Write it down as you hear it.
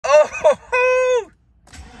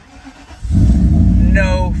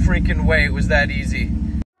freaking way it was that easy.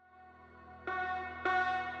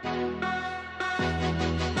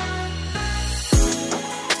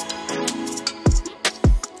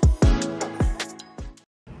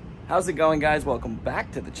 How's it going, guys? Welcome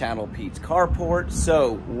back to the channel, Pete's Carport.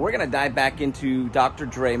 So we're gonna dive back into Dr.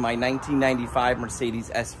 Dre, my 1995 Mercedes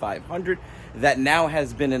S500 that now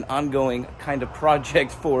has been an ongoing kind of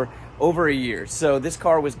project for over a year. So this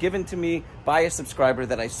car was given to me by a subscriber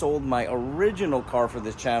that I sold my original car for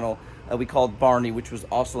this channel we called Barney, which was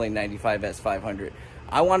also a 95 S500.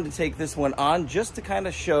 I wanted to take this one on just to kind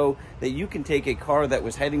of show that you can take a car that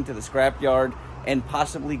was heading to the scrapyard and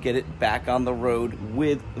possibly get it back on the road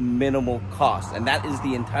with minimal cost. And that is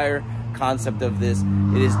the entire concept of this.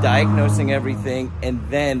 It is diagnosing everything and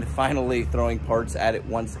then finally throwing parts at it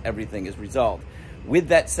once everything is resolved. With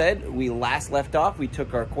that said, we last left off, we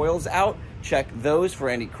took our coils out, checked those for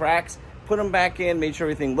any cracks, put them back in, made sure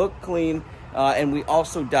everything looked clean, and we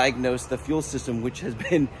also diagnosed the fuel system, which has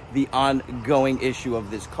been the ongoing issue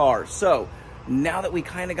of this car. So now that we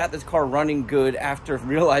kind of got this car running good after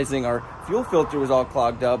realizing our fuel filter was all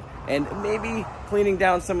clogged up and maybe cleaning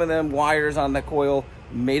down some of them wires on the coil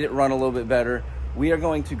made it run a little bit better, we are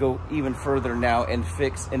going to go even further now and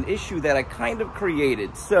fix an issue that I kind of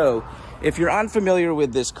created. So if you're unfamiliar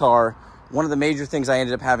with this car, one of the major things I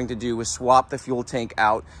ended up having to do was swap the fuel tank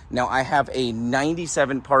out. Now I have a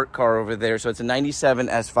 97 part car over there, so it's a 97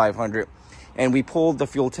 S500. And we pulled the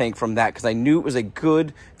fuel tank from that because I knew it was a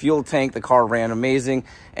good fuel tank. The car ran amazing.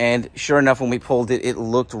 And sure enough, when we pulled it, it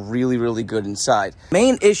looked really, really good inside.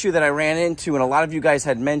 Main issue that I ran into, and a lot of you guys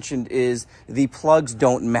had mentioned, is the plugs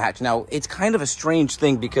don't match. Now, it's kind of a strange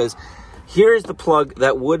thing because here's the plug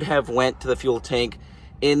that would have went to the fuel tank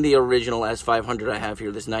in the original S500 I have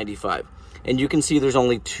here, this 95. And you can see there's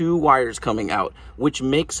only 2 wires coming out, which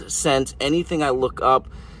makes sense. Anything I look up,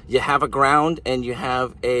 you have a ground and you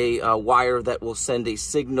have a wire that will send a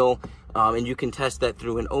signal, and you can test that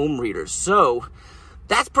through an ohm reader. So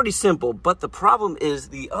that's pretty simple, but the problem is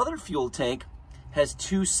the other fuel tank has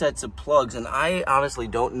 2 sets of plugs, and I honestly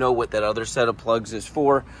don't know what that other set of plugs is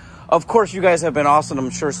for. Of course, you guys have been awesome. I'm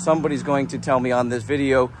sure somebody's going to tell me on this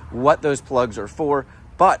video what those plugs are for.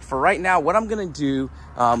 But for right now, what I'm gonna do,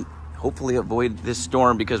 hopefully avoid this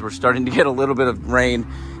storm because we're starting to get a little bit of rain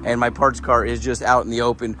and my parts car is just out in the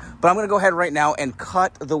open. But I'm gonna go ahead right now and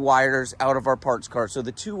cut the wires out of our parts car. So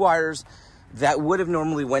the 2 wires that would have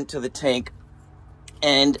normally went to the tank,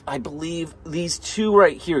 and I believe these 2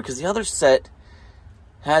 right here, because the other set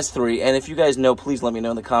has 3. And if you guys know, please let me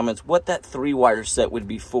know in the comments what that 3 wire set would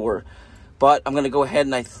be for. But I'm gonna go ahead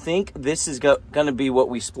and I think this is gonna be what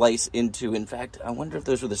we splice into. In fact, I wonder if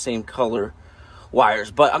those were the same color wires,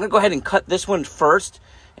 but I'm gonna go ahead and cut this one first,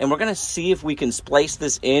 and we're gonna see if we can splice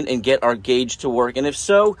this in and get our gauge to work. And if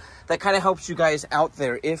so, that kind of helps you guys out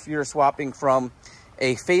there if you're swapping from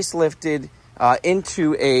a facelifted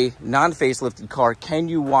into a non-facelifted car. Can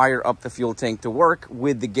you wire up the fuel tank to work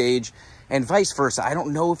with the gauge, and vice versa? I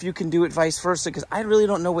don't know if you can do it vice versa because I really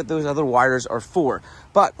don't know what those other wires are for.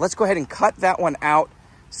 But let's go ahead and cut that one out,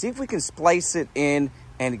 see if we can splice it in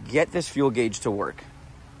and get this fuel gauge to work.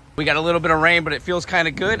 We got a little bit of rain, but it feels kind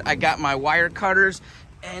of good. I got my wire cutters,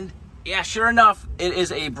 and yeah, sure enough, it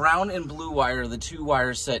is a brown and blue wire, the 2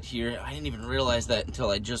 wire set here. I didn't even realize that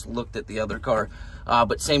until I just looked at the other car,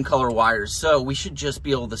 but same color wires. So we should just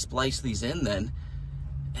be able to splice these in then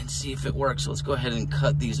and see if it works. So let's go ahead and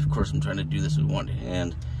cut these. Of course, I'm trying to do this with one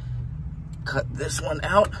hand. Cut this one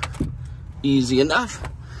out, easy enough.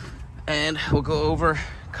 And we'll go over,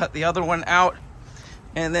 cut the other one out,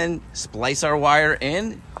 and then splice our wire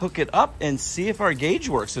in, hook it up, and see if our gauge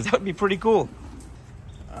works. So that would be pretty cool.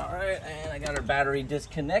 All right, and I got our battery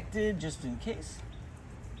disconnected just in case.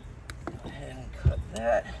 Go ahead and cut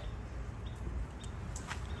that.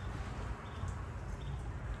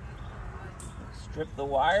 Strip the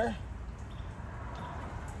wire.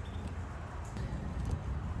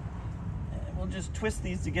 And we'll just twist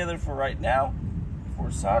these together for right now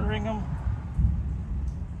before soldering them.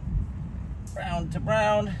 Brown to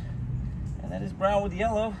brown, and that is brown with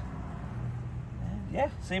yellow. And yeah,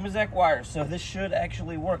 same exact wire. So this should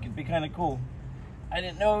actually work. It'd be kind of cool. I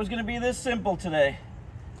didn't know it was going to be this simple today.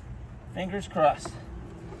 Fingers crossed.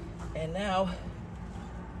 And now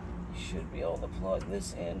we should be able to plug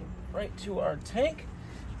this in right to our tank.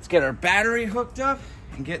 Let's get our battery hooked up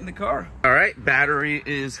and get in the car. All right, battery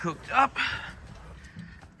is hooked up.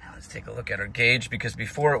 Now let's take a look at our gauge, because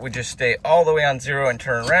before it would just stay all the way on 0 and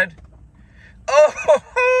turn red.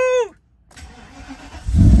 Oh,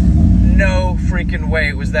 no freaking way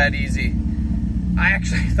it was that easy. I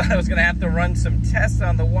actually thought I was gonna have to run some tests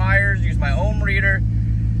on the wires, use my ohm reader,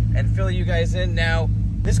 and fill you guys in now.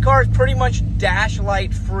 This car is pretty much dash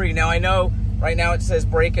light free. Now I know right now it says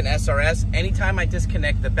brake and SRS. Anytime I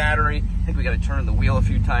disconnect the battery, I think we got to turn the wheel a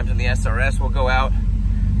few times and the SRS will go out.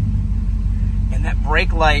 And that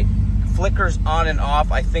brake light flickers on and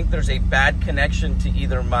off. I think there's a bad connection to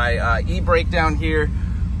either my e-brake down here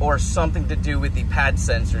or something to do with the pad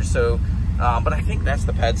sensor. So, but I think that's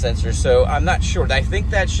the pad sensor. So I'm not sure. I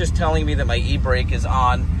think that's just telling me that my e-brake is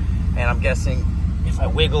on. And I'm guessing if I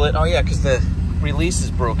wiggle it, oh yeah, because the release is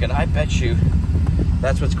broken. I bet you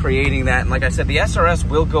that's what's creating that. And like I said, the SRS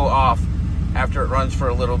will go off after it runs for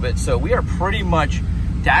a little bit. So we are pretty much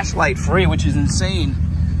dash light free, which is insane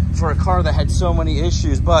for a car that had so many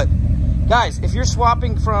issues. But guys, if you're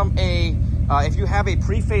swapping from a, if you have a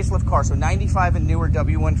pre-facelift car, so 95 and newer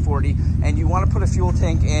W140, and you want to put a fuel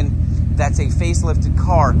tank in that's a facelifted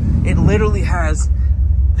car, it literally has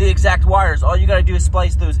the exact wires. All you got to do is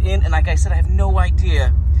splice those in. And like I said, I have no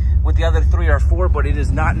idea what the other 3 are for, but it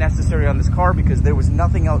is not necessary on this car because there was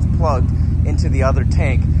nothing else plugged into the other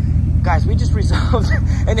tank. Guys, we just resolved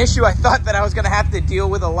an issue I thought that I was going to have to deal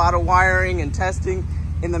with a lot of wiring and testing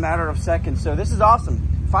in the matter of seconds. So this is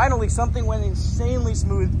awesome. Finally, something went insanely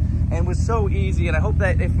smooth and was so easy. And I hope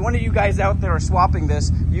that if one of you guys out there are swapping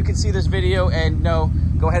this, you can see this video and know,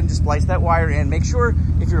 go ahead and just splice that wire in. Make sure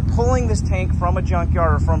if you're pulling this tank from a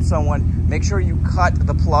junkyard or from someone, make sure you cut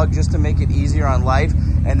the plug just to make it easier on life.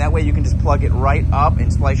 And that way you can just plug it right up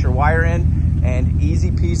and splice your wire in. And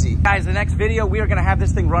easy peasy. Guys, the next video, we are gonna have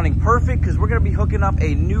this thing running perfect because we're gonna be hooking up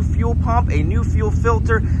a new fuel pump, a new fuel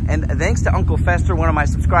filter, and thanks to Uncle Fester, one of my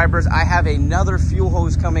subscribers, I have another fuel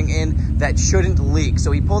hose coming in that shouldn't leak.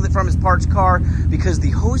 So he pulled it from his parts car because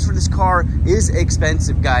the hose for this car is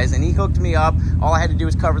expensive, guys, and he hooked me up. All I had to do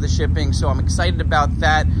was cover the shipping, so I'm excited about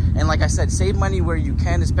that. And like I said, save money where you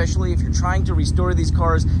can, especially if you're trying to restore these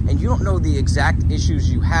cars and you don't know the exact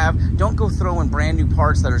issues you have. Don't go throwing brand new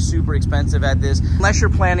parts that are super expensive at this, unless you're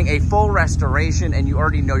planning a full restoration and you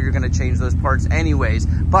already know you're going to change those parts anyways.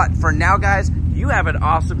 But for now, guys, you have an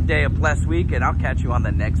awesome day, a blessed week, and I'll catch you on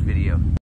the next video.